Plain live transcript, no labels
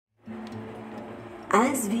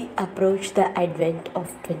As we approach the advent of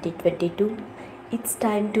 2022, it's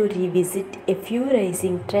time to revisit a few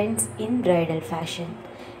rising trends in bridal fashion,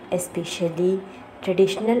 especially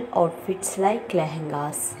traditional outfits like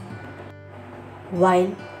lehengas.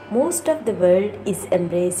 While most of the world is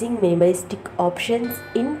embracing minimalistic options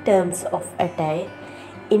in terms of attire,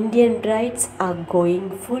 Indian brides are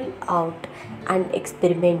going full out and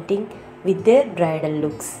experimenting with their bridal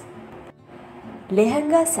looks.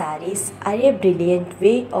 Lehenga sarees are a brilliant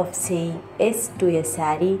way of saying yes to a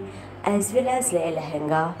saree as well as a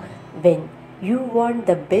lehenga when you want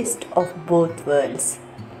the best of both worlds.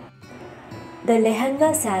 The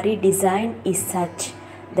lehenga saree design is such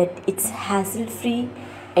that it's hassle-free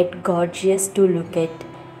and gorgeous to look at,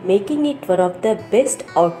 making it one of the best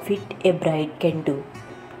outfits a bride can do.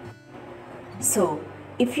 So,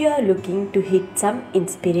 if you are looking to hit some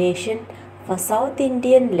inspiration for South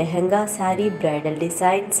Indian lehenga saree bridal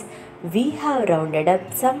designs, we have rounded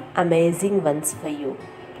up some amazing ones for you.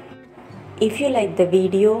 If you like the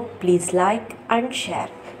video, please like and share.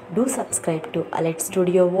 Do subscribe to Alert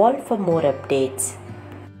Studio Wall for more updates.